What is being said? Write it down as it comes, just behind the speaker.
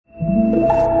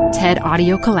TED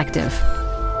Audio Collective.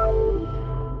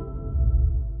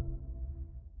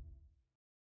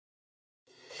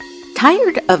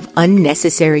 Tired of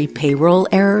unnecessary payroll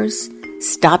errors?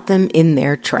 Stop them in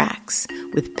their tracks.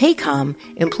 With Paycom,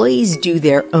 employees do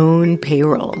their own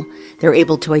payroll. They're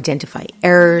able to identify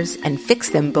errors and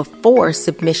fix them before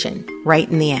submission, right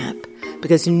in the app.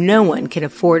 Because no one can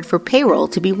afford for payroll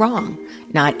to be wrong.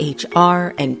 Not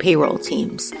HR and payroll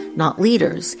teams, not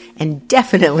leaders, and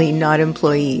definitely not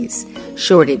employees.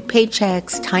 Shorted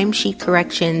paychecks, timesheet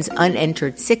corrections,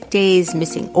 unentered sick days,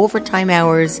 missing overtime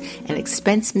hours, and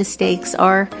expense mistakes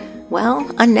are, well,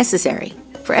 unnecessary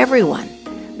for everyone.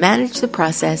 Manage the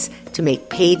process to make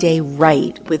payday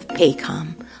right with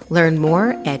Paycom. Learn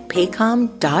more at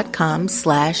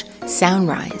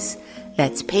paycom.com/soundrise.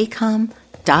 That's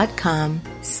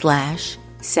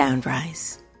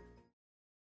paycom.com/soundrise.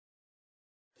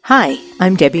 Hi,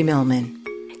 I'm Debbie Millman.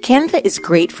 Canva is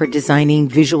great for designing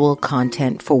visual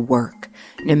content for work,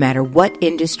 no matter what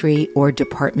industry or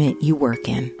department you work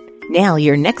in. Nail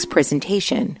your next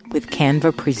presentation with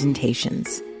Canva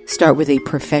Presentations. Start with a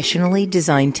professionally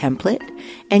designed template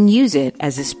and use it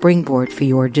as a springboard for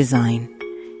your design.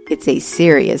 It's a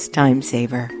serious time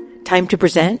saver. Time to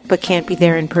present but can't be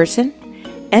there in person?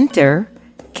 Enter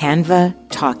Canva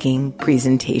Talking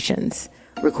Presentations.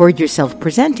 Record yourself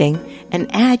presenting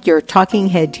and add your talking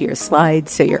head to your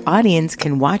slides so your audience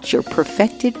can watch your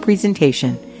perfected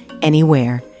presentation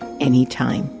anywhere,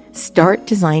 anytime. Start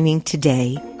designing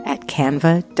today at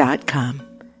canva.com.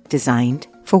 Designed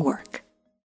for work.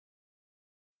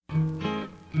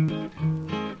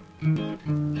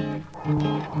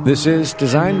 This is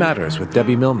Design Matters with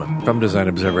Debbie Millman from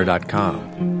DesignObserver.com.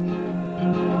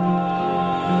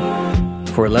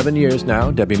 For 11 years now,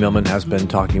 Debbie Millman has been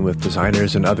talking with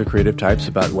designers and other creative types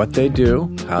about what they do,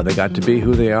 how they got to be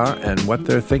who they are, and what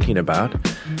they're thinking about.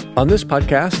 On this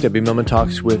podcast, Debbie Millman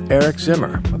talks with Eric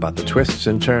Zimmer about the twists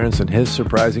and turns in his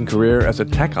surprising career as a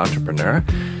tech entrepreneur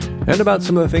and about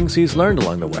some of the things he's learned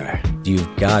along the way.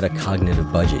 You've got a cognitive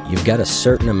budget. You've got a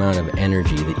certain amount of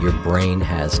energy that your brain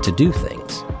has to do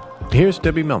things. Here's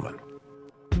Debbie Millman.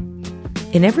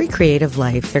 In every creative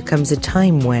life, there comes a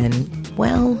time when,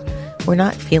 well, we're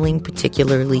not feeling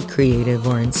particularly creative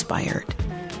or inspired.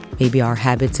 Maybe our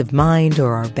habits of mind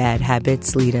or our bad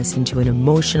habits lead us into an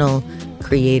emotional,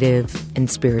 creative, and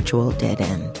spiritual dead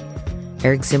end.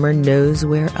 Eric Zimmer knows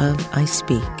whereof I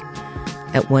speak.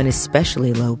 At one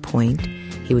especially low point,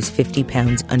 he was 50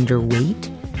 pounds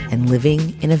underweight and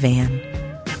living in a van.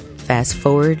 Fast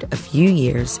forward a few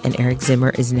years, and Eric Zimmer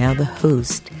is now the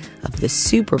host of the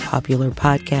super popular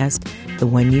podcast, The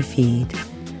One You Feed.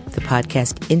 The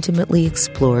podcast intimately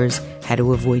explores how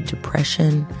to avoid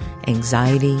depression,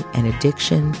 anxiety, and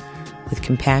addiction with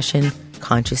compassion,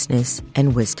 consciousness,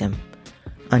 and wisdom.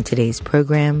 On today's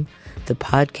program, the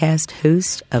podcast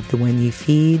host of The One You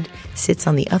Feed sits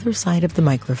on the other side of the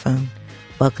microphone.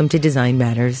 Welcome to Design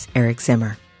Matters, Eric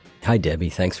Zimmer. Hi, Debbie.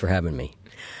 Thanks for having me.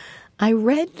 I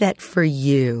read that for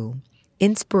you,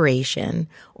 inspiration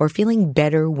or feeling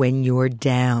better when you're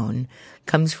down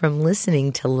comes from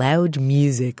listening to loud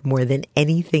music more than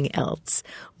anything else.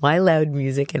 Why loud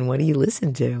music, and what do you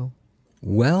listen to?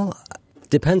 Well,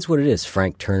 depends what it is.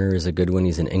 Frank Turner is a good one.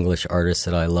 He's an English artist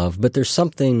that I love. But there's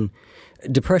something,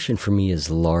 depression for me is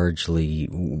largely,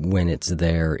 when it's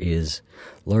there, is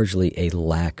largely a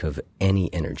lack of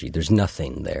any energy. There's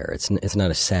nothing there. It's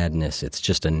not a sadness. It's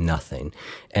just a nothing.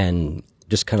 And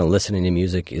just kind of listening to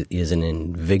music is an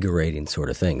invigorating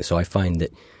sort of thing. So I find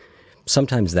that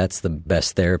sometimes that's the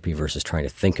best therapy versus trying to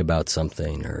think about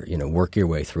something or, work your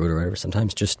way through it or whatever.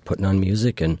 Sometimes just putting on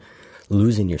music and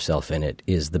losing yourself in it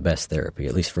is the best therapy,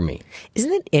 at least for me.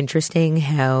 Isn't it interesting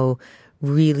how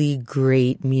really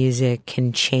great music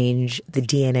can change the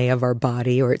DNA of our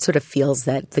body, or it sort of feels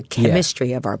that the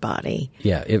chemistry of our body?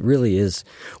 Yeah, it really is.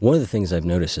 One of the things I've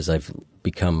noticed is I've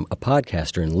become a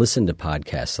podcaster and listen to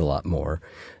podcasts a lot more,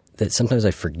 that sometimes I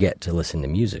forget to listen to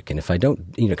music. And if I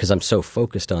don't, because I'm so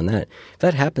focused on that, if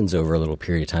that happens over a little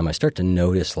period of time, I start to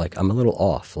notice like I'm a little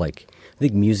off. Like I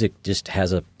think music just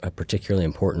has a particularly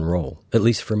important role, at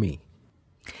least for me.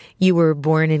 You were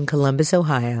born in Columbus,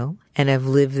 Ohio, and have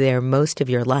lived there most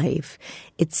of your life.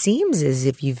 It seems as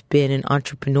if you've been an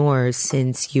entrepreneur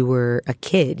since you were a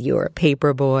kid. You were a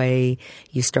paper boy.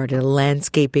 You started a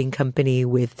landscaping company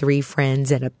with 3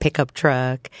 friends and a pickup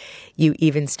truck. You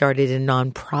even started a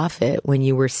nonprofit when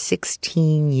you were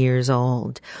 16 years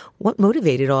old. What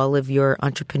motivated all of your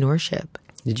entrepreneurship?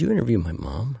 Did you interview my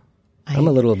mom? I'm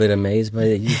a little bit amazed by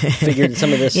that you figured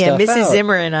some of this stuff out. Yeah, Mrs.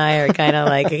 Zimmer and I are kind of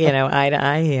like, eye to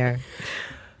eye here.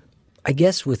 I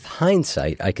guess with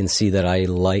hindsight, I can see that I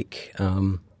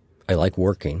I like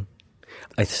working.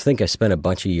 I think I spent a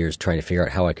bunch of years trying to figure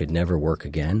out how I could never work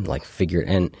again,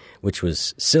 which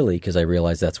was silly because I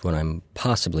realized that's when I'm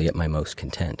possibly at my most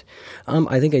content.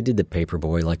 I think I did the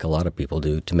paperboy like a lot of people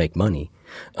do to make money.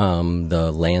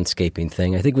 The landscaping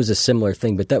thing, I think, was a similar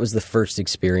thing, but that was the first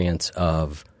experience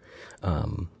of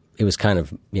it was kind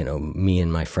of, me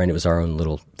and my friend. It was our own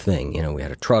little thing. We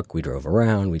had a truck. We drove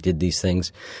around. We did these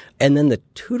things. And then the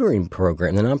tutoring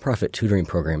program, the nonprofit tutoring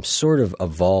program, sort of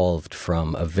evolved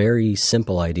from a very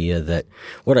simple idea that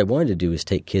what I wanted to do is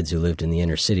take kids who lived in the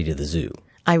inner city to the zoo.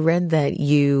 I read that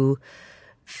you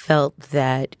felt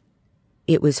that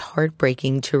it was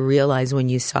heartbreaking to realize when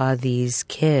you saw these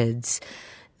kids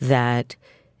that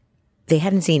they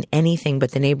hadn't seen anything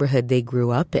but the neighborhood they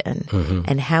grew up in. Mm-hmm.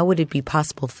 And how would it be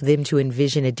possible for them to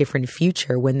envision a different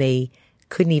future when they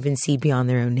couldn't even see beyond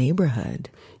their own neighborhood?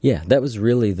 Yeah, that was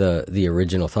really the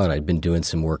original thought. I'd been doing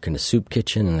some work in a soup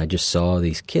kitchen, and I just saw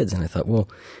these kids, and I thought, well,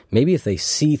 maybe if they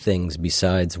see things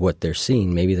besides what they're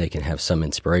seeing, maybe they can have some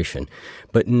inspiration.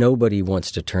 But nobody wants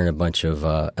to turn a bunch of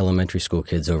elementary school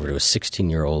kids over to a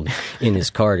 16-year-old in his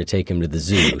car to take him to the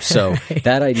zoo. So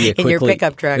that idea quickly— In your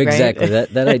pickup truck, exactly,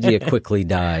 right? that idea quickly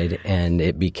died, and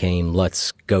it became,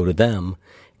 let's go to them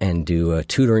and do a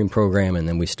tutoring program, and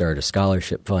then we started a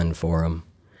scholarship fund for them.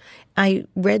 I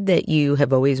read that you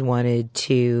have always wanted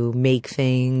to make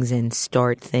things and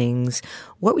start things.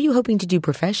 What were you hoping to do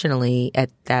professionally at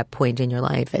that point in your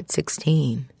life at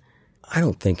 16? I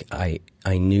don't think I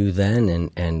knew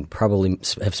then, and probably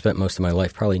have spent most of my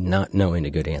life probably not knowing a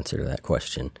good answer to that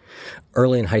question.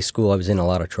 Early in high school, I was in a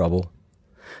lot of trouble.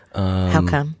 How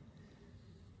come?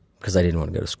 Because I didn't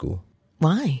want to go to school.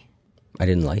 Why? I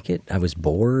didn't like it. I was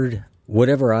bored.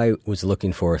 Whatever I was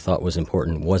looking for or thought was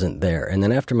important wasn't there. And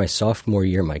then after my sophomore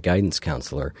year, my guidance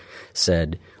counselor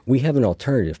said, we have an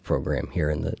alternative program here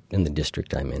in the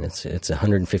district I'm in. It's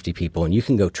 150 people, and you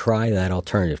can go try that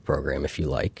alternative program if you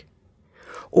like.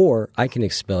 Or I can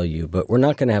expel you, but we're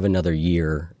not going to have another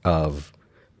year of,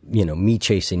 me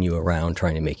chasing you around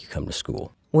trying to make you come to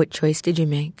school. What choice did you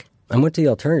make? I went to the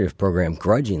alternative program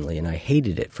grudgingly, and I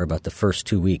hated it for about the first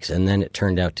 2 weeks. And then it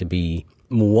turned out to be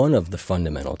one of the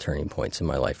fundamental turning points in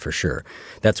my life, for sure.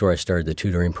 That's where I started the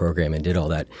tutoring program and did all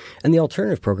that. And the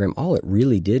alternative program, all it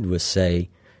really did was say,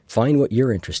 find what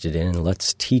you're interested in, and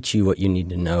let's teach you what you need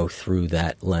to know through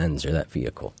that lens or that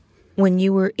vehicle. When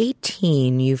you were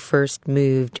 18, you first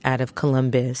moved out of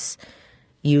Columbus.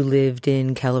 You lived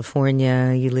in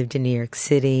California. You lived in New York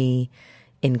City,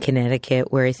 in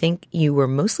Connecticut, where I think you were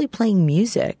mostly playing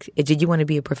music. Did you want to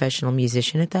be a professional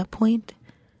musician at that point?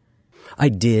 I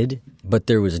did, but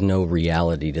there was no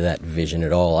reality to that vision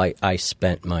at all. I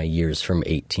spent my years from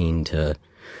 18 to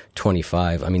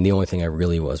 25. I mean, the only thing I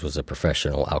really was a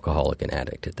professional alcoholic and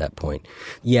addict at that point.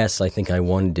 Yes, I think I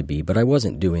wanted to be, but I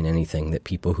wasn't doing anything that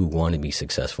people who want to be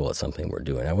successful at something were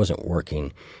doing. I wasn't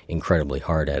working incredibly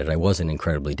hard at it. I wasn't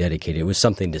incredibly dedicated. It was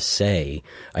something to say,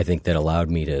 I think, that allowed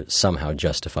me to somehow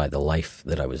justify the life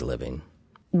that I was living.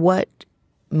 What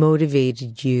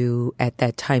motivated you at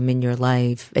that time in your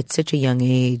life at such a young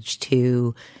age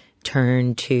to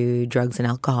turn to drugs and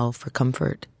alcohol for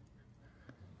comfort?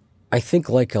 I think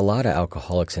like a lot of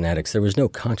alcoholics and addicts, there was no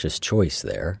conscious choice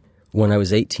there. When I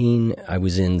was 18, I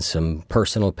was in some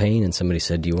personal pain, and somebody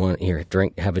said, do you want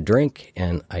have a drink?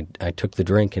 And I took the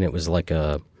drink, and it was like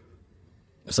a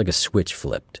switch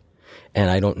flipped. And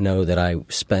I don't know that I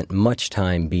spent much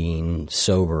time being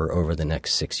sober over the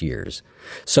next 6 years.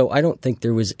 So I don't think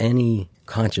there was any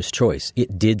conscious choice.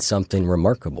 It did something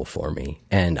remarkable for me,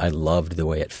 and I loved the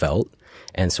way it felt.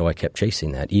 And so I kept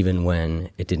chasing that, even when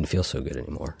it didn't feel so good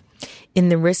anymore. In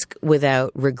the Risk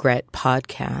Without Regret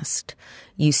podcast,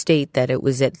 you state that it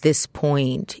was at this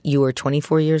point you were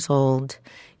 24 years old,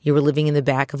 you were living in the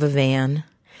back of a van,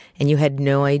 and you had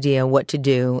no idea what to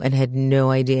do and had no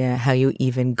idea how you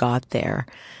even got there.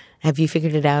 Have you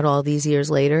figured it out all these years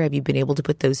later? Have you been able to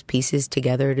put those pieces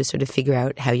together to sort of figure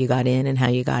out how you got in and how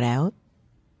you got out?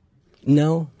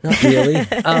 No, not really.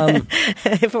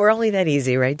 If it were only that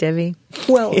easy, right, Debbie?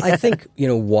 Well, yeah. I think,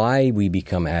 why we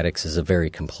become addicts is a very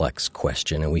complex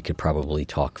question, and we could probably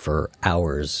talk for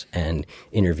hours and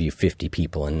interview 50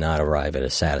 people and not arrive at a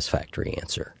satisfactory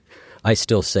answer. I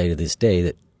still say to this day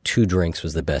that 2 drinks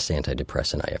was the best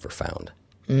antidepressant I ever found.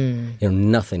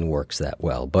 Nothing works that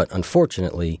well, but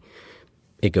unfortunately,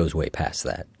 it goes way past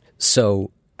that. So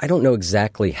I don't know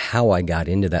exactly how I got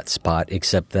into that spot,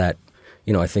 except that,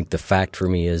 I think the fact for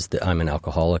me is that I'm an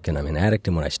alcoholic and I'm an addict,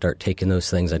 and when I start taking those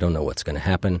things, I don't know what's going to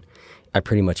happen. I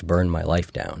pretty much burn my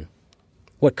life down.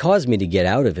 What caused me to get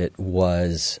out of it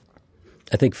was,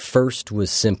 I think first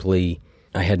was simply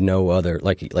I had no other,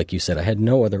 like you said, I had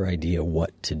no other idea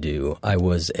what to do. I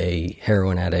was a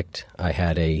heroin addict. I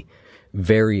had a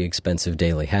very expensive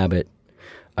daily habit.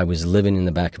 I was living in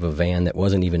the back of a van that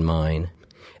wasn't even mine.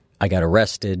 I got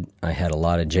arrested. I had a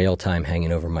lot of jail time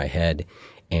hanging over my head,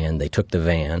 and they took the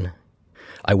van.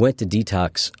 I went to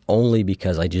detox only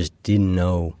because I just didn't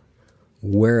know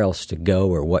where else to go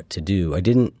or what to do. I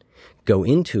didn't go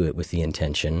into it with the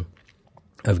intention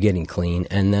of getting clean.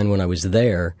 And then when I was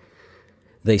there,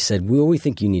 they said, well, we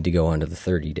think you need to go onto the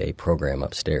 30-day program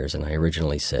upstairs. And I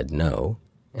originally said no.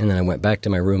 And then I went back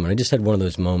to my room, and I just had one of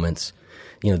those moments.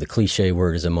 You know, the cliche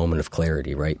word is a moment of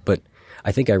clarity, right? But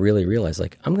I think I really realized,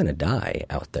 like, I'm going to die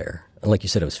out there. And like you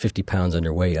said, I was 50 pounds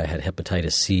underweight. I had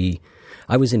hepatitis C.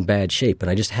 I was in bad shape,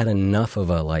 and I just had enough of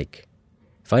a, like,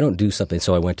 if I don't do something.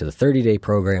 So I went to the 30-day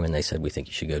program, and they said, we think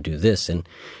you should go do this. And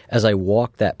as I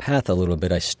walked that path a little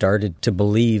bit, I started to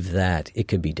believe that it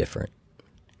could be different.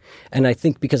 And I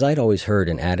think because I'd always heard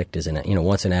an addict is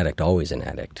once an addict, always an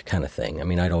addict kind of thing. I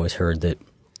mean, I'd always heard that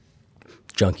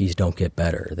junkies don't get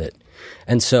better.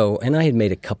 And I had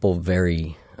made a couple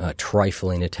very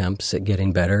trifling attempts at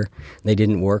getting better. They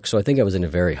didn't work. So I think I was in a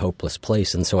very hopeless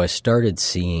place. And so I started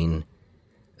seeing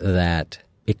that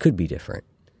it could be different.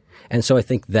 And so I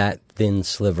think that thin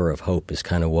sliver of hope is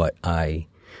kind of what I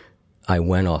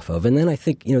went off of. And then I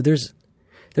think,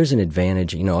 there's an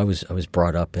advantage. I was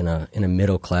brought up in a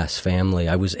middle class family.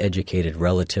 I was educated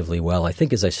relatively well. I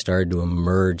think as I started to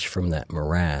emerge from that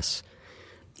morass,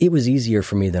 it was easier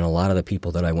for me than a lot of the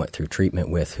people that I went through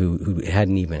treatment with who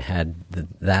hadn't even had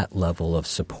that level of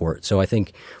support. So I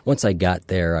think once I got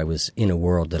there, I was in a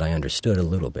world that I understood a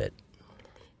little bit.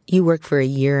 You worked for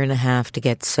 1.5 years to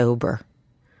get sober.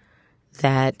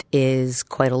 That is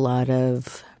quite a lot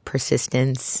of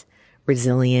persistence,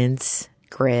 resilience,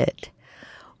 grit.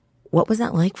 What was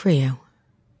that like for you?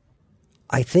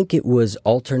 I think it was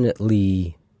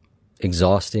alternately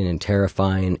exhausting and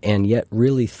terrifying, and yet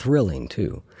really thrilling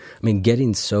too. I mean,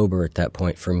 getting sober at that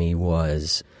point for me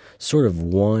was sort of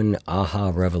one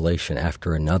aha revelation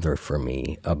after another for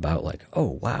me about like,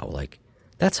 oh, wow, like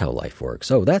that's how life works.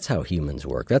 Oh, that's how humans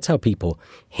work. That's how people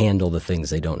handle the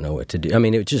things they don't know what to do. I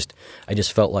mean, I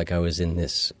just felt like I was in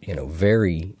this, a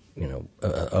very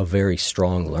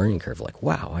strong learning curve. Like,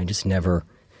 wow, I just never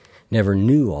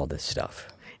knew all this stuff.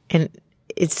 And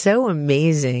it's so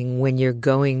amazing when you're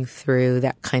going through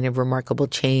that kind of remarkable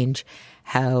change,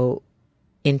 how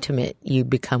intimate you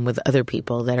become with other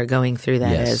people that are going through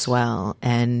that as well,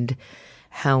 and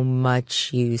how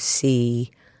much you see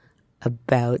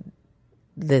about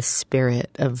the spirit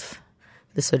of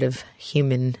the sort of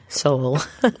human soul.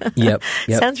 Yep.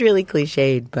 Sounds really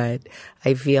cliched, but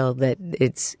I feel that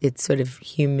it's sort of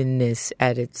humanness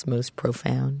at its most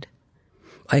profound.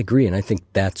 I agree, and I think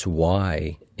that's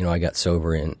why I got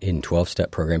sober in 12-step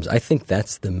programs. I think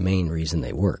that's the main reason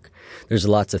they work. There's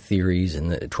lots of theories,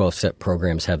 and the 12-step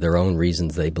programs have their own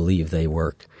reasons they believe they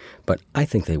work, but I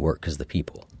think they work because of the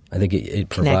people. I think it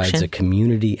provides a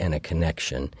community and a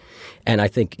connection. And I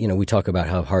think, we talk about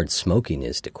how hard smoking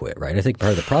is to quit, right? I think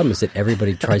part of the problem is that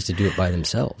everybody tries to do it by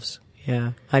themselves.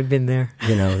 Yeah, I've been there.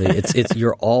 It's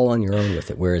you're all on your own with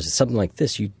it, whereas something like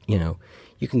this, you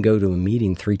can go to a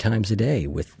meeting 3 times a day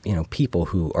with, people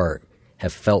who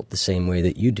have felt the same way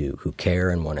that you do, who care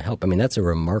and want to help. I mean, that's a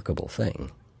remarkable thing.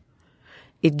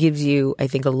 It gives you, I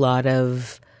think, a lot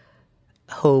of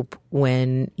hope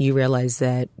when you realize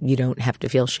that you don't have to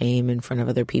feel shame in front of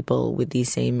other people with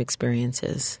these same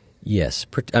experiences. Yes.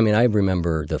 I mean, I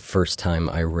remember the first time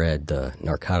I read the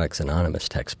Narcotics Anonymous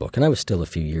textbook, and I was still a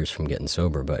few years from getting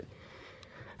sober, but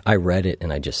I read it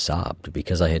and I just sobbed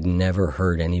because I had never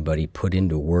heard anybody put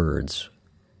into words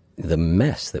the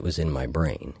mess that was in my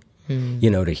brain.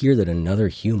 To hear that another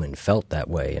human felt that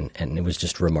way, and it was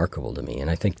just remarkable to me. And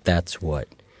I think that's what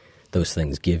those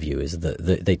things give you, is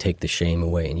they take the shame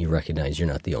away and you recognize you're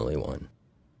not the only one.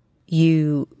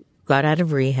 You got out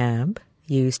of rehab.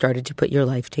 You started to put your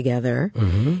life together.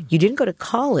 Mm-hmm. You didn't go to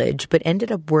college, but ended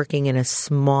up working in a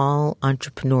small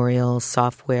entrepreneurial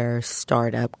software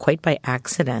startup quite by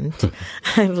accident.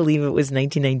 I believe it was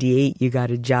 1998 you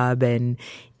got a job in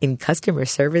customer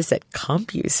service at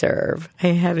CompuServe. I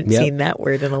haven't seen that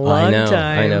word in a long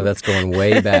time. I know. That's going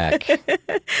way back.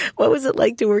 What was it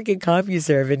like to work at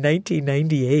CompuServe in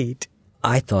 1998?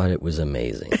 I thought it was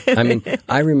amazing. I mean,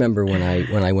 I remember when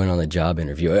I went on the job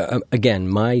interview, again,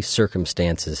 my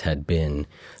circumstances had been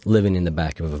living in the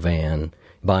back of a van,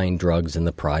 buying drugs in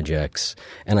the projects,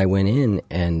 and I went in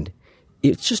and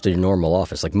it's just a normal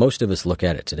office. Like most of us look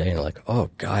at it today and are like,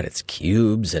 oh God, it's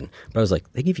cubes. But I was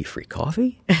like, they give you free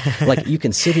coffee? Like you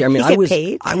can sit here. I mean,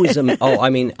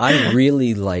 I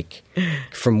really like,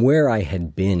 from where I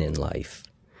had been in life,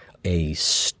 a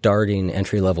starting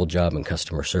entry-level job in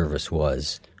customer service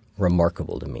was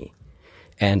remarkable to me.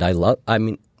 And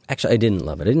actually I didn't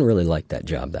love it. I didn't really like that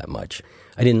job that much.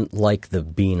 I didn't like the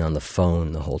being on the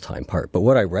phone the whole time part. But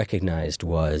what I recognized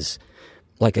was,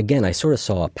 like, again, I sort of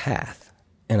saw a path.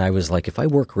 And I was like, if I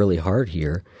work really hard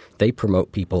here, they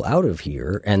promote people out of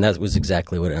here. And that was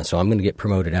exactly what so I'm going to get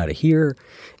promoted out of here.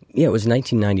 Yeah, it was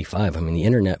 1995. I mean, the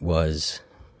internet was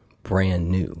brand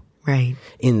new. Right.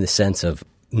 In the sense of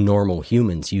normal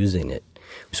humans using it.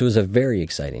 So it was a very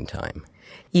exciting time.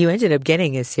 You ended up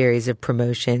getting a series of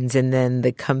promotions, and then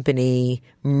the company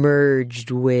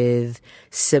merged with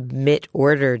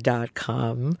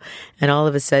submitorder.com, and all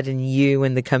of a sudden you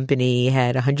and the company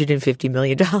had $150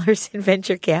 million in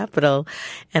venture capital,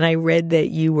 and I read that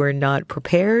you were not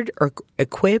prepared or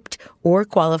equipped or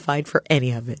qualified for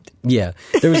any of it. Yeah.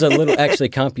 There was a little, actually,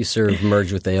 CompuServe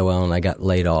merged with AOL, and I got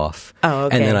laid off. Oh,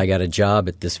 okay. And then I got a job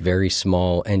at this very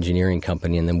small engineering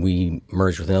company, and then we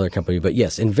merged with another company. But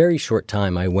yes, in very short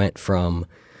time, I went from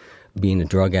being a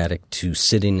drug addict to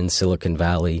sitting in Silicon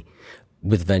Valley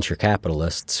with venture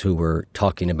capitalists who were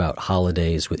talking about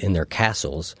holidays within their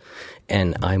castles.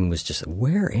 And I was just,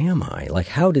 where am I? Like,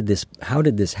 how did this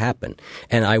happen?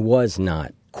 And I was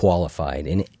not qualified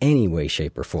in any way,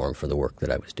 shape, or form for the work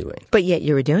that I was doing. But yet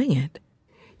you were doing it.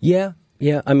 Yeah.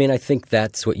 I mean, I think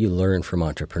that's what you learn from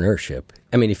entrepreneurship.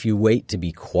 I mean, if you wait to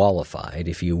be qualified,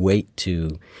 if you wait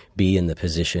to be in the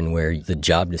position where the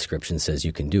job description says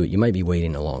you can do it, you might be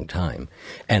waiting a long time.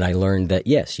 And I learned that,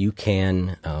 yes, you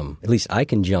can, at least I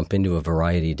can jump into a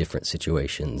variety of different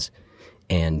situations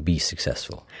and be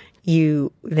successful.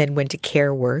 You then went to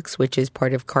CareWorks, which is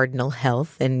part of Cardinal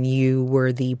Health, and you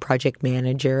were the project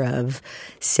manager of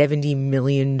 $70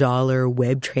 million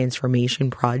web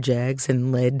transformation projects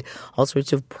and led all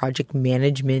sorts of project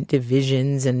management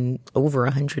divisions and over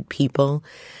 100 people,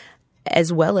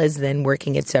 as well as then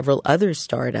working at several other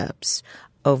startups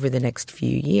over the next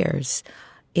few years.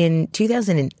 In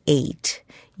 2008,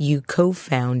 you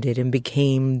co-founded and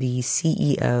became the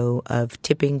CEO of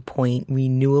Tipping Point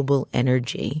Renewable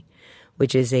Energy,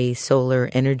 which is a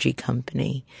solar energy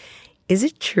company. Is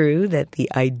it true that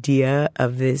the idea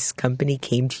of this company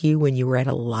came to you when you were at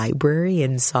a library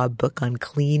and saw a book on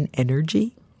clean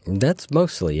energy? That's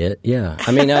mostly it, yeah.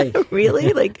 I mean,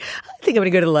 Really? Like, I think I'm going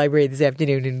to go to the library this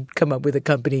afternoon and come up with a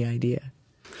company idea.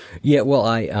 Yeah, well,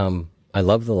 I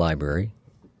love the library.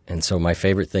 And so my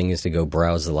favorite thing is to go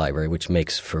browse the library, which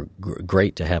makes for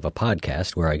great to have a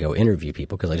podcast where I go interview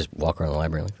people because I just walk around the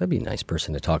library like, that'd be a nice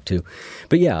person to talk to.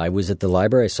 But yeah, I was at the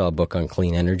library. I saw a book on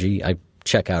clean energy. I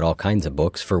check out all kinds of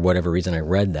books. For whatever reason, I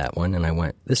read that one and I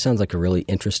went, this sounds like a really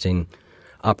interesting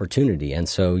opportunity. And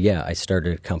so, yeah, I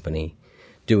started a company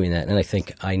doing that. And I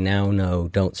think I now know,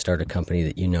 don't start a company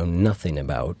that you know nothing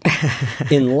about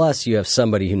unless you have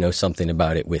somebody who knows something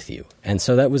about it with you. And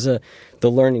so that was the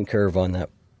learning curve on that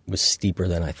was steeper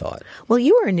than I thought. Well,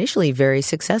 you were initially very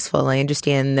successful. I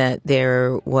understand that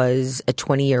there was a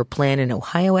 20-year plan in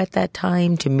Ohio at that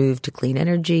time to move to clean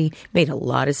energy. Made a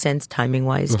lot of sense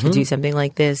timing-wise to do something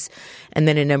like this. And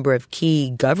then a number of key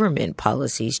government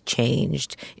policies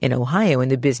changed in Ohio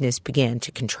and the business began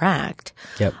to contract.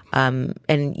 Yep.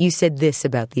 And you said this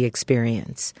about the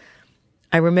experience.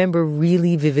 I remember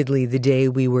really vividly the day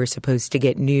we were supposed to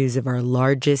get news of our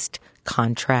largest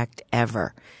contract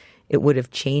ever. It would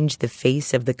have changed the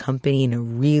face of the company in a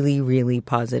really, really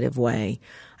positive way.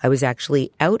 I was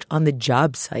actually out on the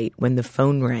job site when the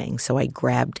phone rang, so I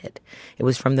grabbed it. It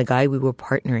was from the guy we were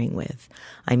partnering with.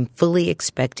 I'm fully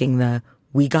expecting the,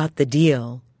 we got the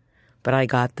deal, but I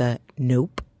got the,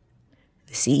 nope.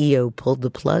 The CEO pulled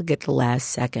the plug at the last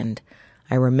second.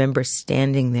 I remember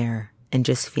standing there and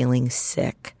just feeling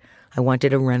sick. I wanted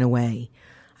to run away.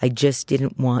 I just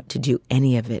didn't want to do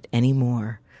any of it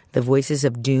anymore. The voices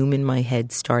of doom in my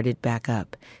head started back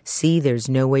up. See, there's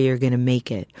no way you're going to make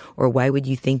it. Or why would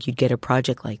you think you'd get a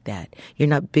project like that? You're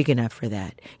not big enough for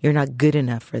that. You're not good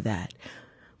enough for that.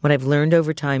 What I've learned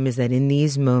over time is that in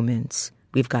these moments,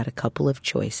 we've got a couple of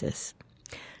choices.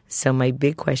 So my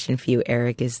big question for you,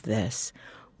 Eric, is this.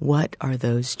 What are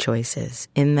those choices?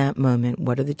 In that moment,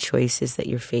 what are the choices that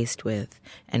you're faced with?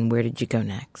 And where did you go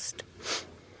next?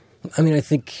 I mean, I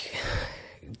think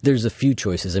there's a few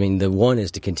choices. I mean, the one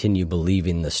is to continue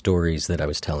believing the stories that I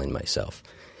was telling myself.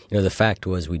 You know, the fact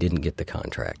was we didn't get the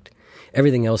contract.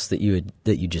 Everything else that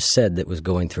you just said that was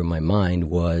going through my mind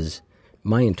was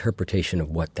my interpretation of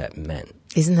what that meant.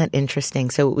 Isn't that interesting?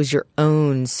 So it was your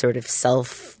own sort of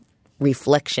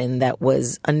self-reflection that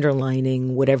was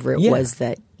underlining whatever it was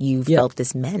that you felt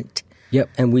this meant. Yep,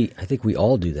 and I think we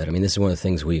all do that. I mean, this is one of the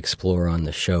things we explore on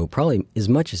the show, probably as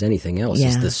much as anything else,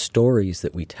 is the stories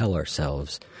that we tell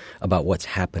ourselves about what's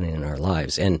happening in our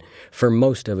lives. And for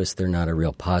most of us, they're not a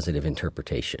real positive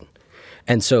interpretation.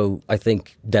 And so I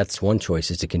think that's one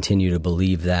choice, is to continue to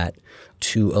believe that,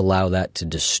 to allow that to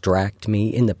distract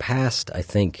me. In the past, I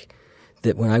think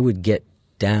that when I would get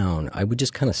down, I would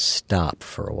just kind of stop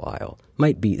for a while.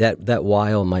 Might be that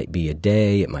while might be a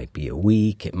day, it might be a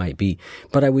week, it might be,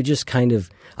 but I would just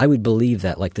I would believe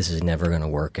that, like, this is never going to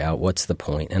work out. What's the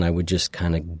point? And I would just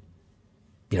kind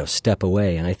of, step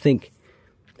away. And I think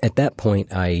at that point,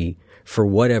 I, for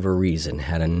whatever reason,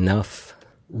 had enough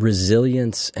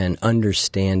resilience and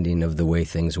understanding of the way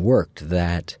things worked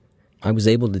that I was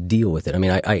able to deal with it. I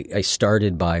mean, I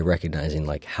started by recognizing,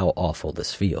 like, how awful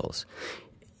this feels.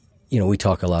 We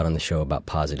talk a lot on the show about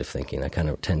positive thinking. I kind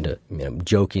of tend to,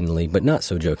 jokingly, but not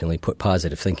so jokingly, put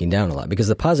positive thinking down a lot, because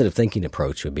the positive thinking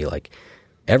approach would be like,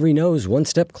 every no is one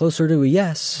step closer to a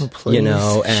yes. Oh, please,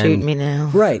 and, shoot me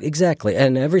now. Right, exactly.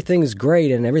 And everything's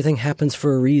great, and everything happens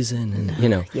for a reason,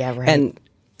 and, Yeah, right. And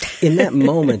in that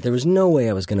moment, there was no way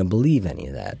I was going to believe any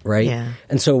of that, right? Yeah.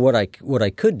 And so what I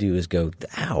could do is go,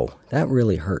 ow, that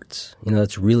really hurts.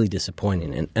 That's really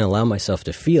disappointing, and allow myself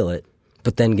to feel it,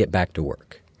 but then get back to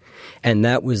work. And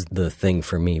that was the thing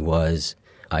for me, was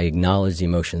I acknowledge the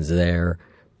emotions there,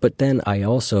 but then I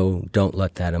also don't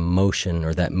let that emotion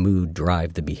or that mood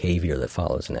drive the behavior that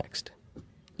follows next.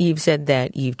 You've said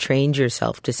that you've trained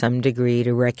yourself to some degree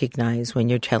to recognize when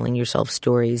you're telling yourself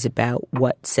stories about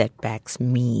what setbacks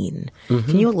mean. Mm-hmm.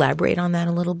 Can you elaborate on that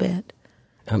a little bit?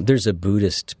 There's a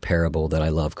Buddhist parable that I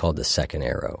love called the second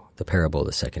arrow, the parable of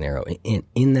the second arrow.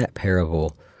 In that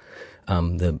parable,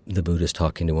 the Buddha's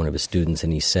talking to one of his students,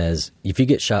 and he says, if you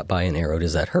get shot by an arrow,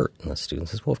 does that hurt? And the student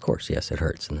says, well, of course, yes, it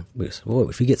hurts. And the Buddha says, well,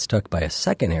 if you get struck by a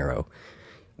second arrow,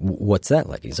 what's that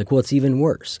like? He's like, well, it's even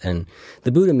worse. And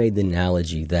the Buddha made the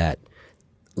analogy that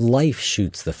life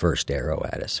shoots the first arrow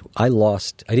at us. I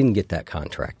didn't get that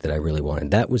contract that I really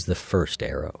wanted. That was the first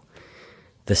arrow.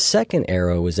 The second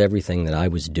arrow was everything that I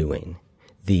was doing.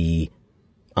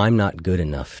 I'm not good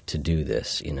enough to do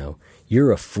this,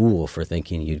 You're a fool for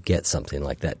thinking you'd get something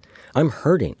like that. I'm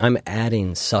hurting. I'm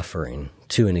adding suffering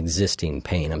to an existing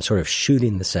pain. I'm sort of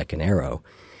shooting the second arrow.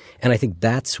 And I think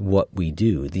that's what we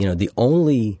do. The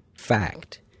only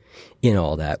fact in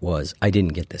all that was I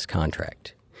didn't get this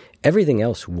contract. Everything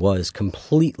else was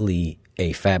completely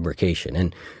a fabrication.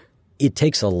 And it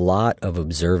takes a lot of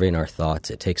observing our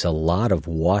thoughts. It takes a lot of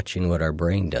watching what our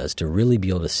brain does to really be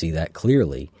able to see that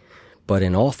clearly. But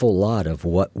an awful lot of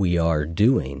what we are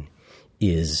doing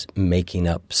is making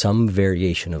up some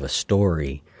variation of a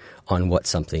story on what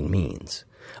something means.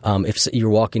 If you're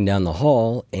walking down the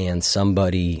hall and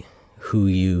somebody who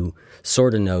you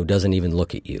sort of know doesn't even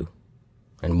look at you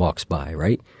and walks by,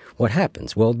 right? What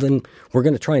happens? Well, then we're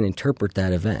going to try and interpret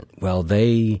that event. Well,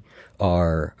 they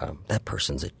are, that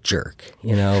person's a jerk,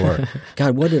 or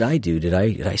God, what did I do? Did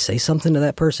I say something to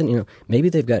that person? Maybe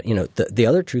they've got, the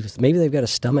other truth is maybe they've got a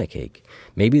stomach ache.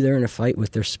 Maybe they're in a fight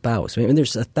with their spouse. I mean,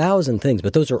 there's 1,000 things,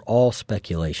 but those are all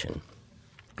speculation.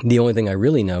 The only thing I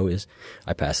really know is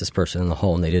I passed this person in the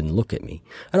hall and they didn't look at me.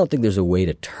 I don't think there's a way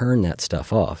to turn that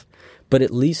stuff off, but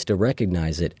at least to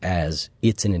recognize it as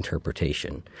it's an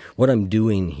interpretation. What I'm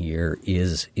doing here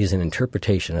is an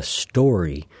interpretation, a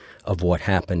story of what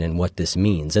happened and what this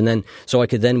means. And then, so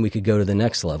we could go to the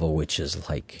next level, which is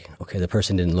like, okay, the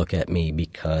person didn't look at me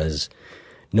because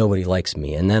nobody likes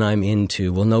me. And then I'm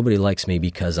into, well, nobody likes me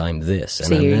because I'm this. And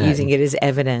so I'm you're that. using it as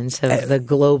evidence of the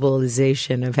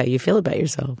globalization of how you feel about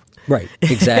yourself. Right,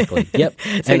 exactly. Yep.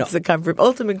 So it's the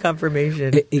ultimate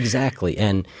confirmation. Exactly.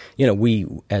 And, we,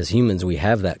 as humans, we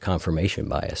have that confirmation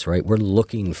bias, right? We're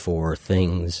looking for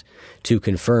things to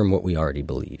confirm what we already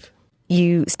believe.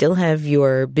 You still have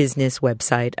your business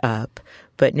website up,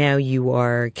 but now you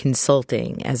are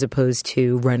consulting as opposed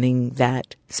to running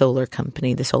that solar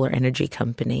company, the solar energy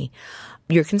company.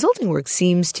 Your consulting work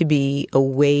seems to be a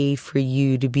way for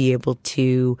you to be able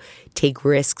to take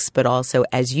risks, but also,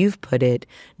 as you've put it,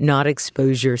 not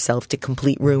expose yourself to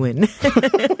complete ruin. So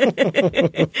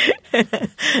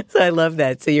I love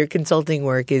that. So your consulting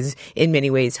work is in many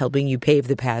ways helping you pave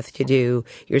the path to do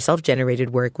your self-generated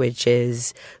work, which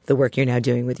is the work you're now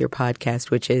doing with your podcast,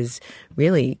 which is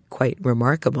really quite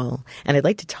remarkable. And I'd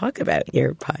like to talk about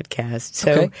your podcast.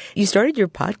 So You started your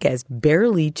podcast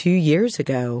barely 2 years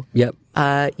ago. Yep.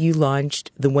 you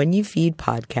launched the When You Feed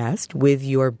podcast with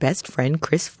your best friend,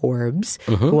 Chris Forbes,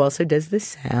 who also does the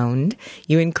sound.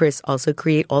 You and Chris also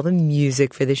create all the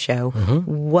music for the show.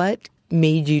 What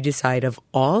made you decide, of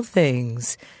all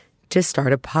things, to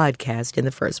start a podcast in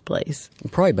the first place?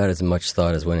 Probably about as much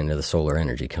thought as went into the solar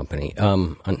energy company.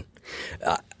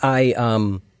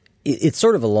 It's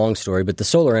sort of a long story, but the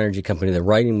solar energy company, the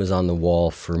writing was on the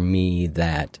wall for me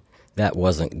that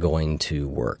wasn't going to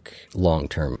work long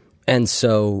term. And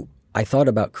so I thought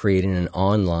about creating an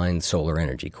online solar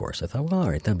energy course. I thought, well, all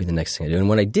right, that'd be the next thing to do. And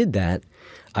when I did that,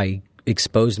 I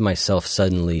exposed myself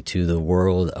suddenly to the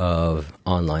world of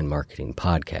online marketing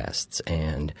podcasts.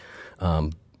 And,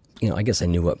 I guess I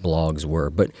knew what blogs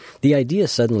were. But the idea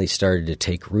suddenly started to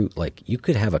take root. Like, you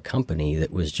could have a company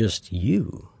that was just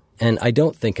you. And I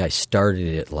don't think I started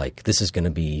it like this is going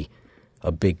to be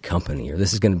a big company or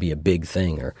this is going to be a big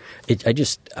thing.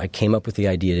 I came up with the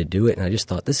idea to do it, and I just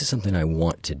thought, this is something I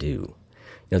want to do.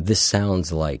 This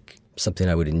sounds like something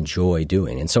I would enjoy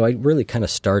doing. And so I really kind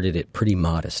of started it pretty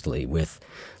modestly with,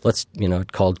 I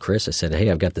called Chris. I said,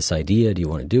 hey, I've got this idea. Do you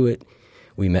want to do it?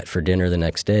 We met for dinner the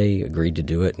next day, agreed to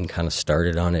do it, and kind of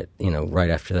started on it, right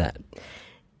after that.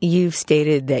 You've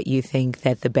stated that you think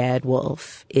that the bad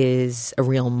wolf is a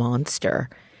real monster,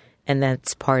 and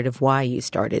that's part of why you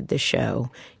started the show.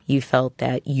 You felt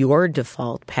that your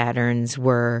default patterns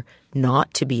were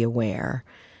not to be aware,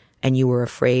 and you were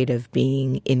afraid of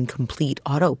being in complete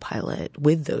autopilot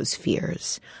with those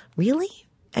fears. Really?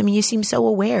 I mean, you seem so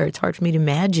aware. It's hard for me to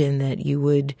imagine that you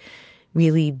would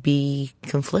really be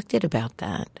conflicted about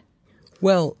that.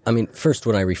 Well, I mean, first,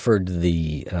 when I referred to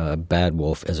the bad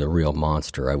wolf as a real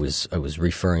monster, I was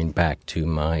referring back to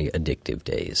my addictive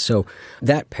days. So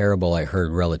that parable I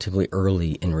heard relatively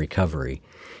early in recovery.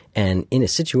 And in a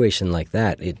situation like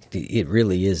that, it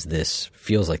really is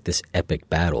feels like this epic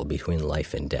battle between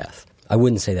life and death. I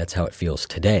wouldn't say that's how it feels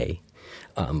today,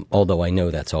 although I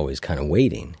know that's always kind of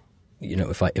waiting,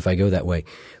 if I go that way.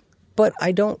 But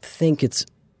I don't think it's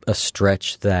a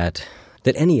stretch that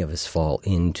any of us fall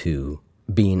into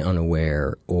being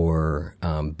unaware or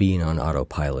being on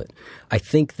autopilot. I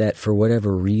think that for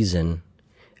whatever reason,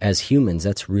 as humans,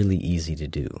 that's really easy to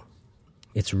do.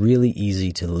 It's really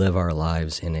easy to live our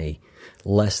lives in a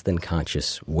less than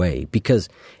conscious way because,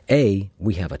 A,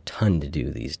 we have a ton to do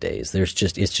these days.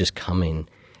 It's just coming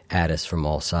at us from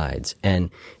all sides. And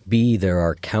B, there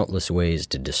are countless ways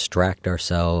to distract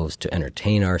ourselves, to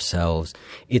entertain ourselves.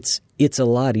 It's a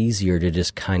lot easier to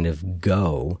just kind of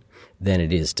go than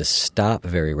it is to stop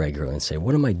very regularly and say,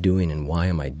 what am I doing and why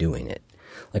am I doing it?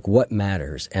 Like, what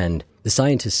matters? And the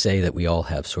scientists say that we all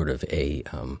have sort of a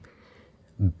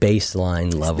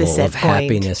baseline level of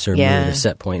happiness or mood, a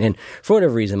set point. And for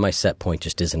whatever reason, my set point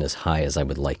just isn't as high as I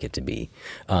would like it to be.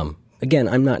 Again,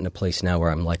 I'm not in a place now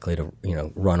where I'm likely to,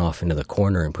 run off into the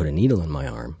corner and put a needle in my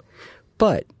arm.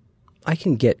 But I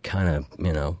can get kind of,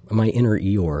 my inner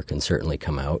Eeyore can certainly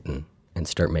come out and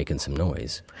start making some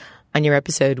noise. On your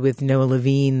episode with Noah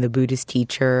Levine, the Buddhist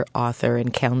teacher, author,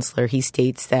 and counselor, he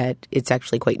states that it's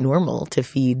actually quite normal to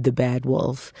feed the bad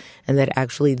wolf, and that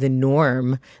actually the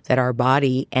norm that our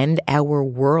body and our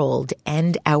world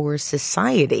and our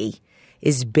society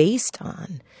is based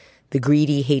on the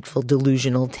greedy, hateful,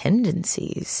 delusional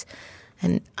tendencies.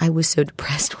 And I was so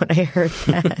depressed when I heard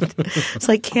that. It's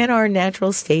like, can't our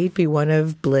natural state be one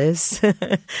of bliss?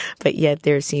 But yet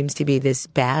there seems to be this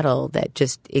battle that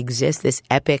just exists, this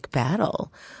epic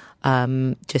battle,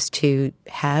 just to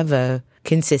have a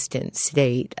consistent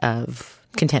state of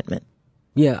contentment.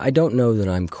 Yeah, I don't know that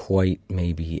I'm quite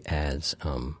maybe as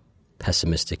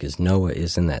pessimistic as Noah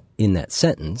is in that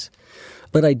sentence.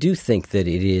 But I do think that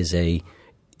it is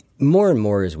more and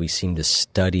more as we seem to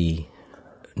study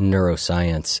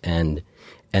neuroscience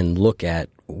and look at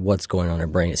what's going on in our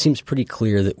brain, it seems pretty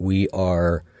clear that we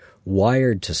are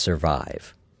wired to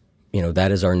survive.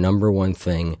 That is our number one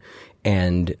thing,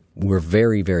 and we're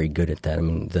very, very good at that. I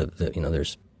mean,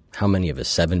 there's how many of us?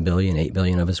 7 billion, 8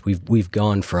 billion of us. We've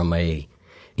gone from a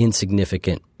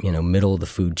insignificant, middle of the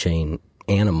food chain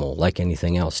animal like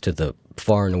anything else to the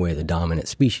far and away the dominant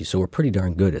species. So we're pretty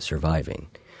darn good at surviving.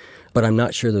 But I'm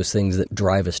not sure those things that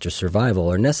drive us to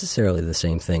survival are necessarily the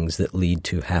same things that lead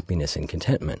to happiness and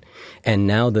contentment. And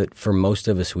now that for most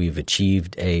of us we've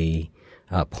achieved a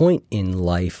point in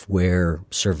life where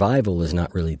survival is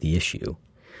not really the issue,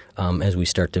 as we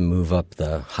start to move up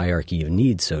the hierarchy of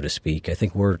needs, so to speak, I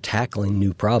think we're tackling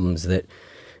new problems that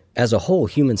as a whole,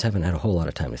 humans haven't had a whole lot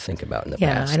of time to think about in the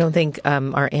past. Yeah, I don't think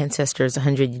our ancestors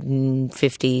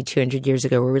 150, 200 years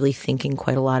ago were really thinking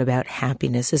quite a lot about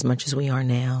happiness as much as we are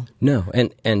now. No,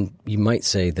 and you might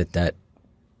say that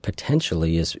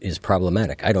potentially is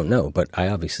problematic. I don't know, but I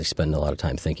obviously spend a lot of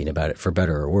time thinking about it, for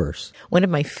better or worse. One of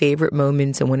my favorite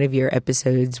moments in one of your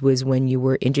episodes was when you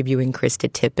were interviewing Krista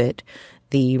Tippett,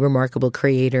 the remarkable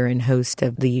creator and host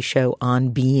of the show On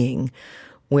Being,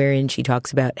 wherein she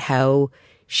talks about how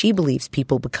she believes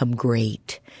people become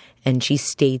great. And she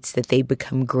states that they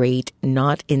become great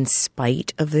not in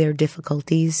spite of their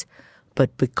difficulties,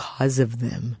 but because of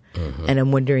them. Mm-hmm. And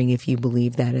I'm wondering if you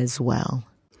believe that as well.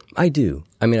 I do.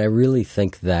 I mean, I really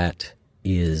think that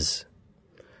is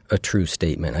a true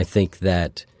statement. I think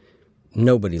that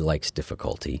nobody likes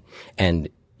difficulty. And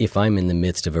if I'm in the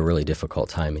midst of a really difficult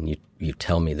time and you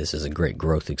tell me this is a great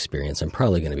growth experience, I'm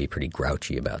probably going to be pretty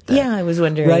grouchy about that. Yeah, I was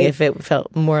wondering if it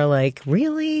felt more like,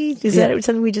 really? Is that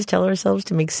something we just tell ourselves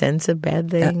to make sense of bad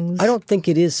things? I don't think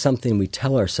it is something we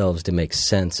tell ourselves to make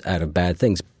sense out of bad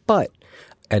things, but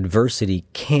adversity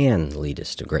can lead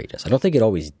us to greatness. I don't think it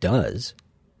always does,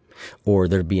 or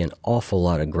there'd be an awful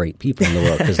lot of great people in the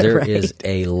world, because there is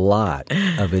a lot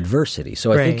of adversity.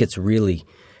 So I think it's really,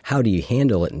 how do you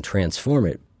handle it and transform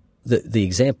it? The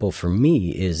example for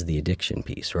me is the addiction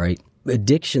piece, right?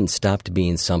 Addiction stopped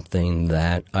being something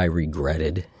that I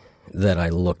regretted, that I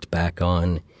looked back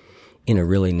on in a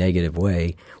really negative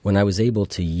way, when I was able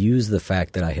to use the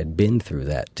fact that I had been through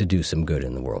that to do some good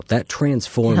in the world. That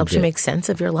transformed it. Helps you make sense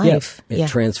of your life. It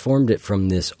transformed it from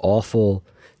this awful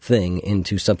thing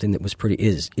into something that was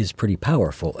is pretty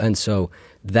powerful. And so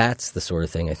that's the sort of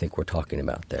thing I think we're talking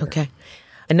about there. Okay.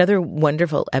 Another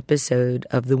wonderful episode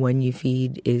of The One You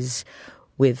Feed is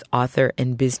with author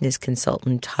and business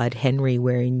consultant Todd Henry,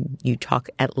 wherein you talk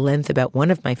at length about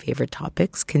one of my favorite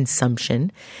topics,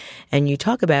 consumption. And you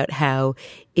talk about how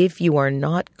if you are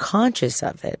not conscious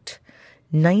of it,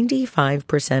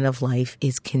 95% of life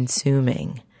is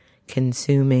consuming,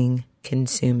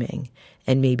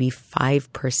 and maybe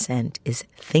 5% is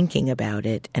thinking about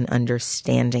it and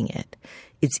understanding it.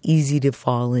 It's easy to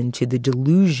fall into the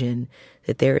delusion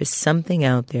that there is something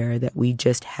out there that we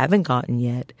just haven't gotten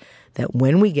yet, that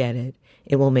when we get it,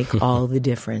 it will make all the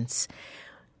difference.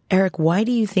 Eric, why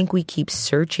do you think we keep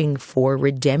searching for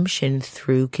redemption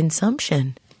through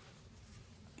consumption?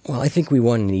 Well, I think we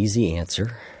want an easy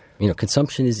answer.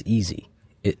 Consumption is easy.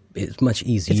 It's much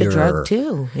easier. It's a drug,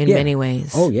 too, in many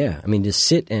ways. Oh, yeah. I mean,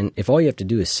 if all you have to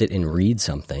do is sit and read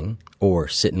something, or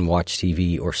sit and watch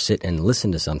TV, or sit and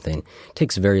listen to something, it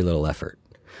takes very little effort.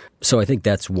 So I think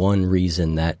that's one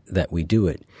reason that we do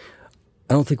it.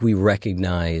 I don't think we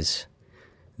recognize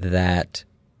that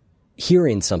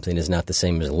hearing something is not the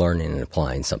same as learning and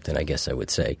applying something, I guess I would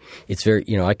say. It's very,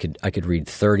 I could read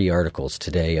 30 articles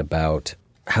today about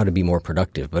how to be more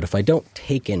productive, but if I don't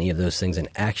take any of those things and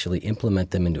actually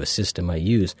implement them into a system I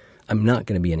use, I'm not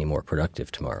going to be any more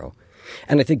productive tomorrow.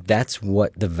 And I think that's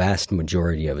what the vast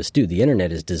majority of us do. The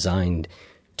internet is designed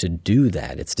to do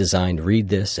that. It's designed to read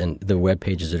this, and the web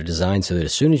pages are designed so that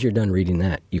as soon as you're done reading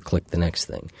that, you click the next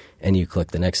thing, and you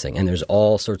click the next thing. And there's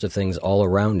all sorts of things all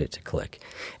around it to click.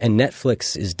 And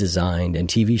Netflix is designed, and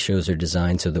TV shows are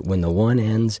designed so that when the one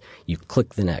ends, you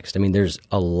click the next. I mean, there's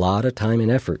a lot of time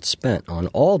and effort spent on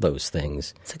all those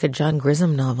things. It's like a John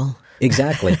Grisham novel.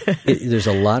 Exactly. There's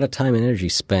a lot of time and energy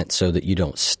spent so that you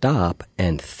don't stop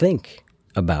and think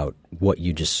about what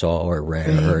you just saw or read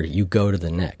or heard. You go to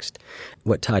the next.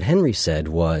 What Todd Henry said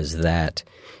was that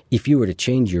if you were to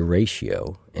change your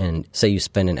ratio and say you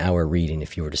spend an hour reading,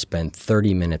 if you were to spend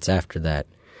 30 minutes after that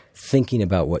thinking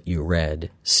about what you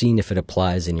read, seeing if it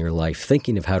applies in your life,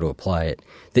 thinking of how to apply it,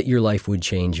 that your life would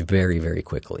change very, very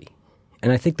quickly.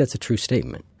 And I think that's a true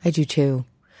statement. I do too.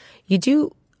 You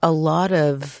do a lot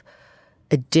of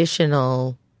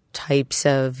additional types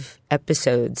of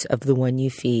episodes of The One You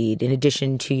Feed. In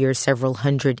addition to your several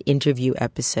hundred interview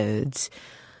episodes,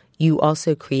 you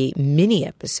also create mini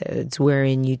episodes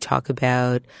wherein you talk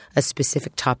about a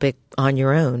specific topic on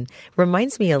your own.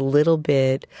 Reminds me a little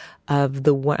bit of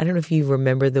the one, I don't know if you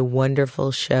remember the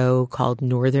wonderful show called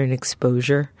Northern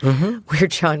Exposure, where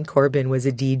John Corbin was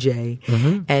a DJ,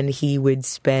 and he would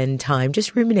spend time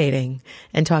just ruminating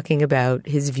and talking about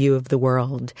his view of the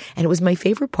world. And it was my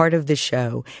favorite part of the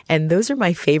show. And those are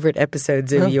my favorite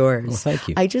episodes of yours. Well, thank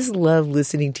you. I just love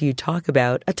listening to you talk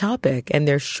about a topic, and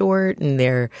they're short and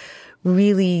they're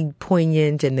really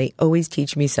poignant, and they always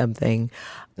teach me something.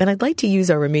 And I'd like to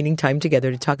use our remaining time together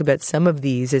to talk about some of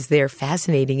these, as they're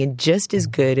fascinating and just as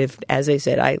good, if, as I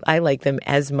said, I like them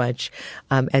as much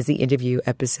as the interview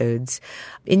episodes.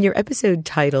 In your episode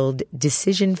titled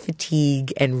Decision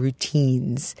Fatigue and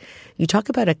Routines, you talk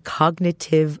about a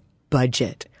cognitive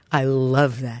budget. I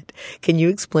love that. Can you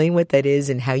explain what that is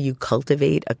and how you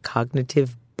cultivate a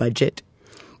cognitive budget?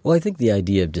 Well, I think the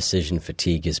idea of decision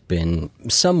fatigue has been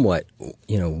somewhat,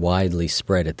 widely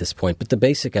spread at this point. But the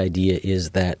basic idea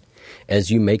is that as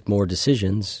you make more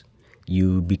decisions,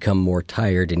 you become more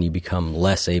tired and you become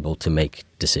less able to make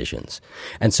decisions.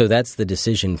 And so that's the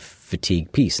decision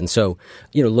fatigue piece. And so,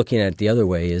 looking at it the other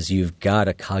way is you've got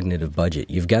a cognitive budget.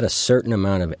 You've got a certain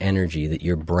amount of energy that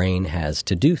your brain has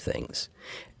to do things.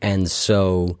 And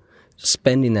so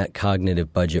spending that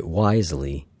cognitive budget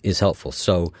wisely is helpful.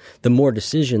 So the more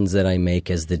decisions that I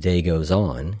make as the day goes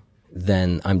on,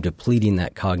 then I'm depleting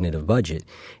that cognitive budget.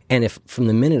 And if from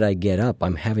the minute I get up,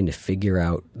 I'm having to figure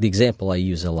out, the example I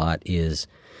use a lot is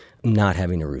not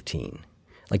having a routine.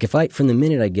 Like from the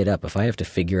minute I get up, if I have to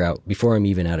figure out before I'm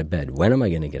even out of bed, when am I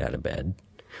going to get out of bed?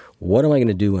 What am I going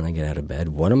to do when I get out of bed?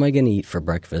 What am I going to eat for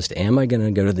breakfast? Am I going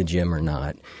to go to the gym or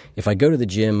not? If I go to the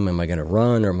gym, am I going to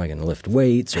run or am I going to lift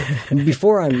weights?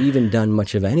 Before I'm even done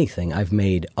much of anything, I've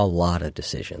made a lot of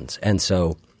decisions. And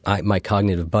so my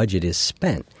cognitive budget is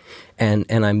spent. And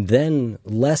I'm then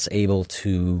less able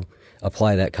to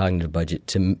apply that cognitive budget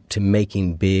to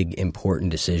making big,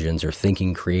 important decisions or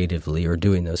thinking creatively or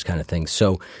doing those kind of things.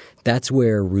 So that's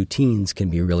where routines can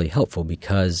be really helpful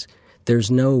because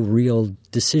there's no real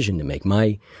decision to make.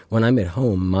 When I'm at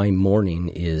home, my morning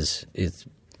is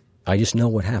I just know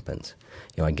what happens.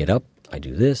 I get up, I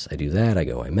do this, I do that,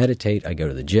 I meditate, I go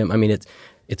to the gym. I mean,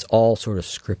 it's all sort of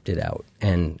scripted out.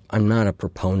 And I'm not a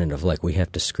proponent of we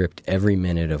have to script every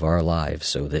minute of our lives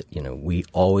so that, we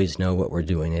always know what we're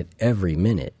doing at every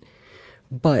minute.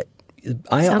 But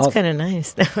sounds kind of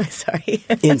nice. No, I'm sorry.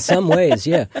 In some ways,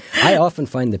 yeah. I often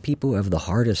find the people who have the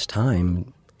hardest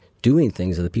time doing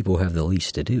things are the people who have the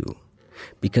least to do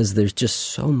because there's just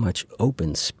so much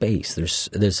open space. There's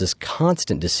this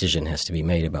constant decision has to be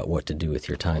made about what to do with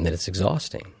your time that it's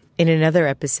exhausting. In another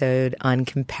episode on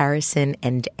comparison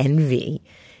and envy,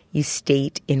 you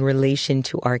state in relation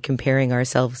to our comparing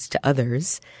ourselves to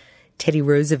others, Teddy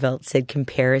Roosevelt said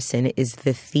comparison is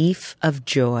the thief of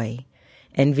joy.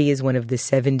 Envy is one of the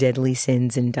 7 deadly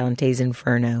sins in Dante's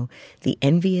Inferno. The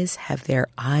envious have their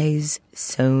eyes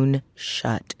sewn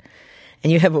shut.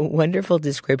 And you have a wonderful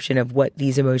description of what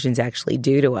these emotions actually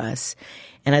do to us.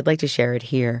 And I'd like to share it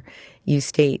here. You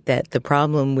state that the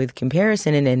problem with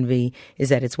comparison and envy is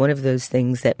that it's one of those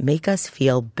things that make us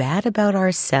feel bad about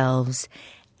ourselves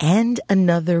and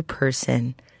another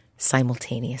person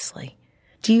simultaneously.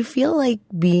 Do you feel like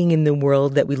being in the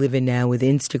world that we live in now with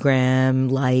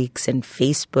Instagram likes and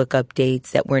Facebook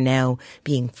updates that we're now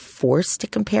being forced to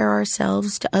compare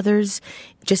ourselves to others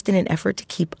just in an effort to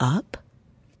keep up?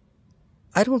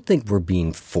 I don't think we're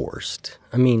being forced.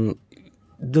 I mean,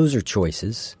 those are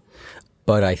choices.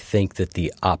 But I think that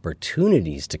the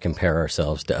opportunities to compare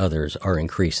ourselves to others are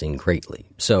increasing greatly.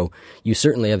 So you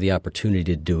certainly have the opportunity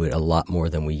to do it a lot more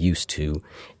than we used to,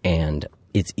 and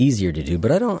it's easier to do.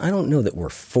 But I don't know that we're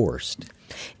forced.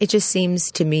 It just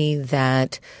seems to me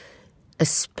that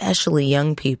especially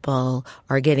young people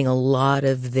are getting a lot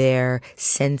of their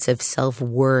sense of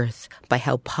self-worth by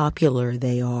how popular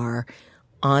they are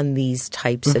on these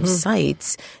types of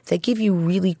sites that give you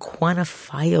really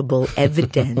quantifiable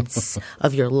evidence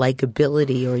of your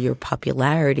likability or your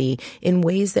popularity in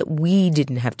ways that we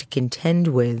didn't have to contend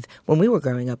with when we were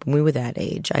growing up, when we were that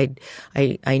age.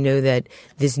 I know that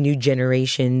this new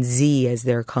generation Z, as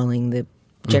they're calling the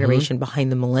generation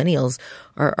behind the millennials,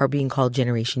 are being called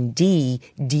Generation D.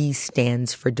 D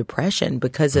stands for depression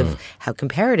because of how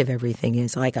comparative everything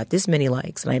is. I got this many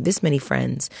likes and I have this many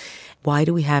friends. Why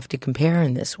do we have to compare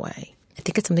in this way? I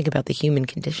think it's something about the human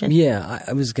condition. Yeah,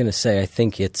 I was going to say I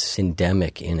think it's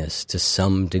endemic in us to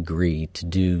some degree to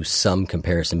do some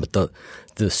comparison. But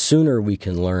the sooner we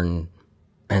can learn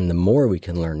and the more we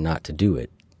can learn not to do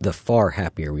it, the far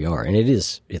happier we are. And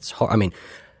it's hard. I mean,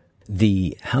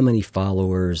 how many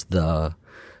followers,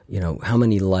 how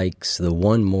many likes, the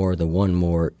one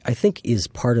more, I think is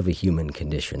part of a human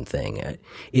condition thing.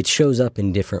 It shows up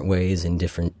in different ways in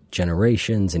different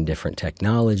generations, in different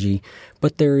technology,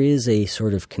 but there is a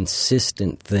sort of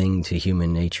consistent thing to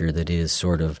human nature that is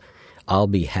sort of, I'll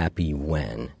be happy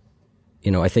when.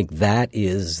 I think that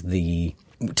is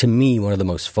to me, one of the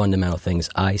most fundamental things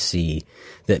I see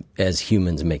that as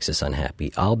humans makes us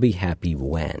unhappy. I'll be happy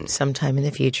when. Sometime in the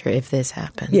future if this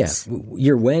happens. Yeah.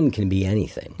 Your when can be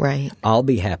anything. Right. I'll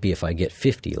be happy if I get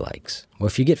 50 likes. Well,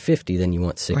 if you get 50, then you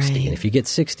want 60. Right. And if you get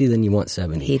 60, then you want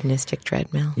 70. Hedonistic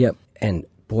treadmill. Yep. And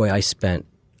boy, I spent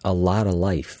a lot of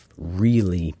life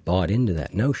really bought into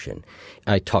that notion.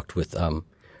 I talked with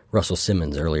Russell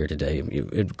Simmons earlier today,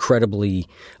 incredibly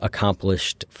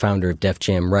accomplished founder of Def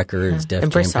Jam Records, Def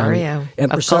Impresario. Jam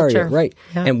Impresario, right.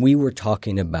 Yeah. And we were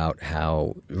talking about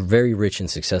how very rich and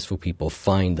successful people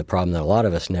find the problem that a lot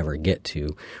of us never get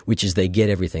to, which is they get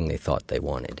everything they thought they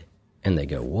wanted. And they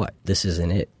go, what? This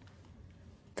isn't it.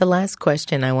 The last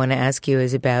question I want to ask you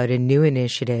is about a new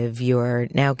initiative. You're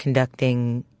now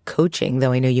conducting coaching,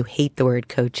 though I know you hate the word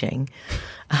coaching.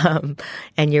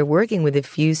 And you're working with a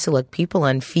few select people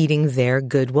on feeding their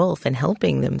good wolf and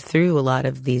helping them through a lot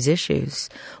of these issues.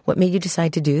 What made you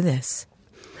decide to do this?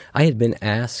 I had been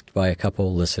asked by a couple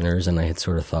of listeners, and I had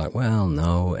sort of thought, well,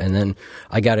 no. And then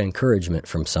I got encouragement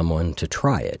from someone to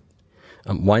try it.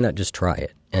 Why not just try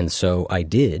it? And so I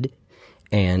did,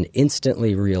 and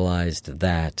instantly realized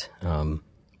that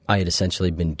I had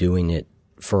essentially been doing it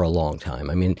for a long time.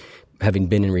 I mean, having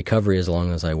been in recovery as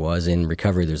long as I was, in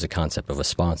recovery there's a concept of a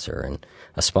sponsor, and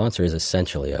a sponsor is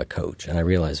essentially a coach. And I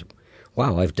realized,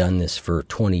 wow, I've done this for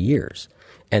 20 years.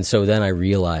 And so then I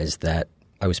realized that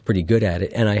I was pretty good at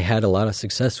it, and I had a lot of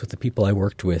success with the people I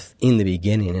worked with in the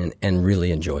beginning and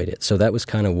really enjoyed it. So that was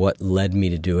kind of what led me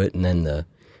to do it, and then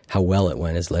how well it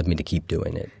went has led me to keep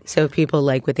doing it. So if people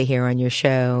like what they hear on your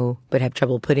show but have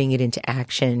trouble putting it into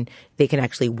action, they can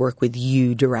actually work with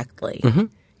you directly to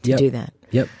do that.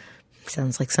 Yep.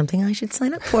 Sounds like something I should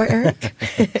sign up for, Eric.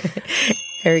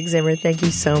 Eric Zimmer, thank you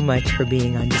so much for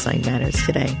being on Design Matters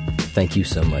today. Thank you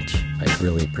so much. I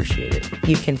really appreciate it.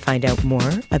 You can find out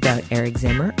more about Eric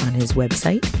Zimmer on his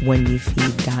website,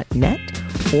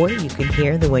 whenyoufeed.net, or you can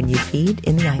hear the When You Feed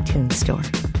in the iTunes store.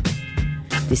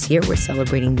 This year, we're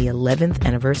celebrating the 11th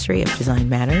anniversary of Design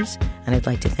Matters, and I'd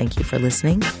like to thank you for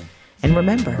listening. And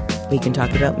remember, we can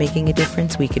talk about making a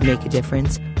difference, we could make a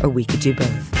difference, or we could do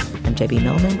both. I'm Debbie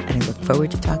Millman, and I look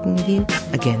forward to talking with you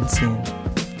again soon.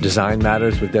 Design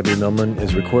Matters with Debbie Millman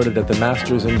is recorded at the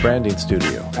Masters in Branding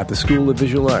Studio at the School of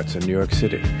Visual Arts in New York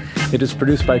City. It is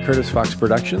produced by Curtis Fox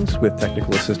Productions with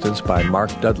technical assistance by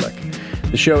Mark Dudlick.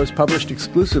 The show is published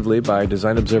exclusively by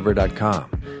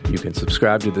DesignObserver.com. You can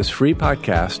subscribe to this free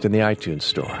podcast in the iTunes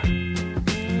Store.